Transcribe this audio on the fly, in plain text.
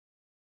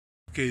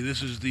Okay,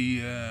 this is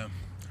the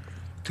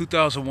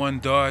 2001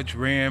 Dodge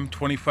Ram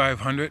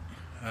 2500.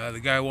 The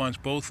guy wants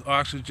both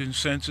oxygen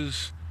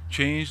sensors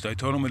changed. I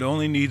told him it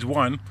only needs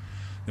one,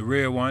 the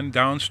rear one,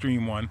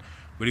 downstream one,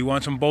 but he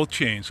wants them both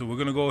changed. So we're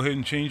going to go ahead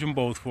and change them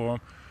both for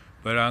him.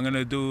 But I'm going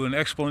to do an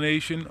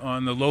explanation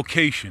on the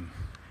location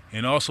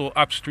and also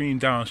upstream,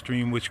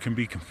 downstream, which can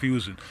be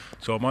confusing.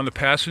 So I'm on the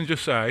passenger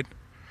side,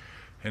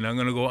 and I'm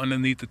going to go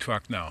underneath the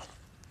truck now.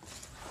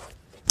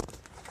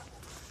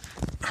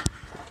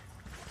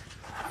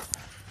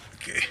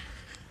 Okay.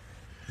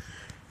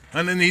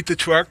 Underneath the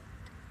truck,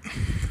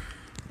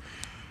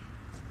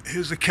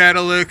 here's the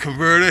catalytic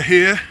converter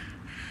here.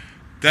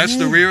 That's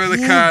the rear of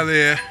the car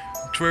there,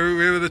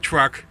 rear of the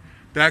truck,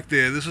 back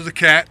there. This is a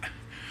cat.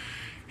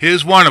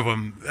 Here's one of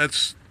them.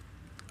 That's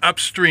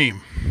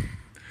upstream.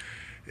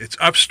 It's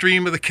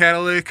upstream of the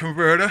catalytic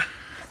converter.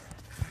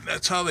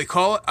 That's how they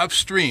call it,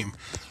 upstream.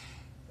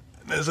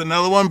 There's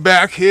another one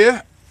back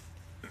here,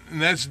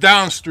 and that's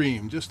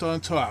downstream, just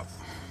on top.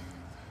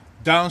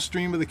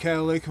 Downstream of the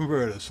catalytic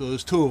converter. So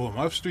there's two of them,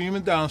 upstream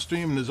and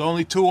downstream, and there's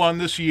only two on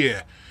this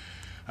year.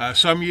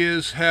 Some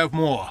years have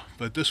more,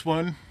 but this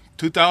one,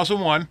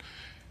 2001,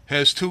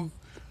 has two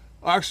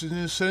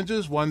oxygen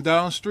sensors, one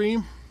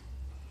downstream,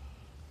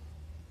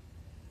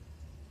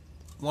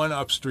 one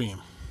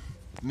upstream.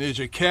 And there's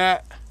your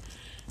cat,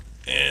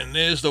 and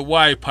there's the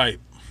Y pipe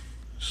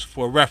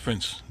for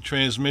reference,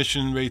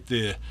 transmission right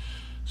there.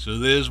 So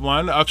there's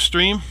one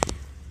upstream,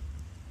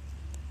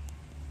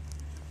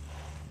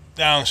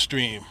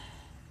 downstream,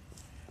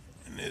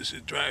 and there's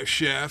a drive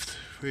shaft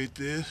right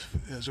there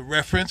as a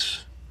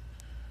reference,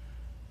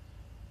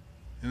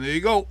 and there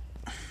you go.